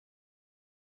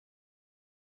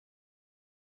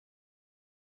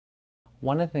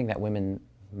One of the things that women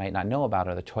might not know about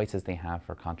are the choices they have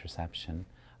for contraception.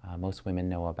 Most women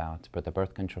know about the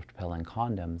birth control pill and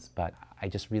condoms, but I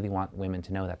just really want women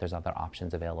to know that there's other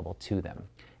options available to them.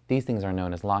 These things are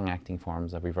known as long-acting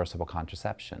forms of reversible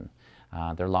contraception.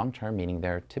 They're long-term, meaning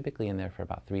they're typically in there for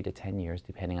about 3 to 10 years,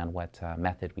 depending on what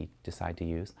method we decide to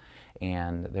use.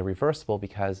 And they're reversible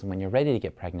because when you're ready to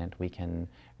get pregnant, we can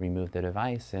remove the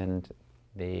device and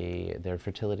their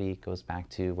fertility goes back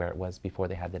to where it was before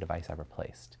they had the device ever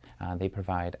placed. They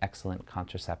provide excellent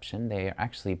contraception. They are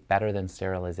actually better than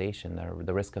sterilization.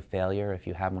 The risk of failure if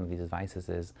you have one of these devices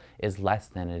is less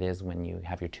than it is when you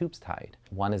have your tubes tied.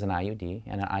 One is an IUD,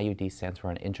 and an IUD stands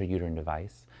for an intrauterine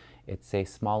device. It's a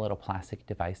small little plastic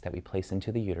device that we place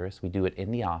into the uterus. We do it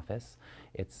in the office.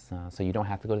 So you don't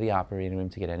have to go to the operating room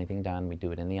to get anything done. We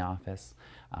do it in the office.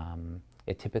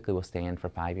 It typically will stay in for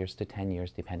 5 years to 10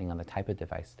 years, depending on the type of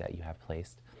device that you have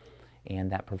placed.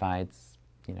 And that provides,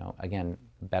 again,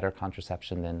 better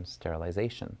contraception than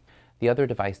sterilization. The other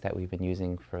device that we've been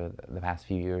using for the past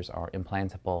few years are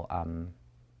implantable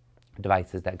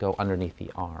devices that go underneath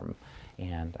the arm.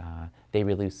 And they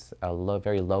release a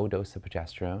very low dose of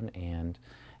progesterone, and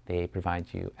they provide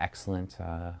you excellent,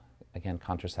 again,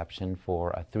 contraception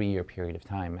for a 3-year period of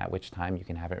time, at which time you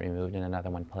can have it removed and another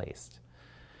one placed.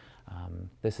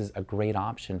 This is a great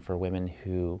option for women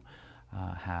who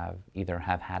either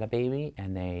have had a baby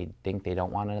and they think they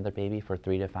don't want another baby for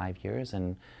 3 to 5 years,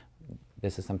 and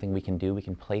this is something we can do. We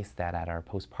can place that at our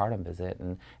postpartum visit,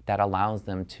 and that allows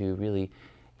them to really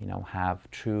have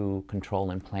true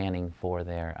control and planning for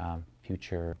their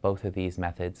future. Both of these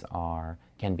methods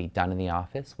can be done in the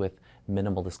office with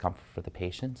minimal discomfort for the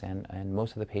patient, and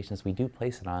most of the patients we do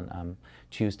place it on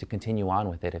choose to continue on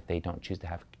with it if they don't choose to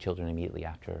have children immediately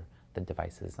after the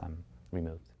device is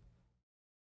removed.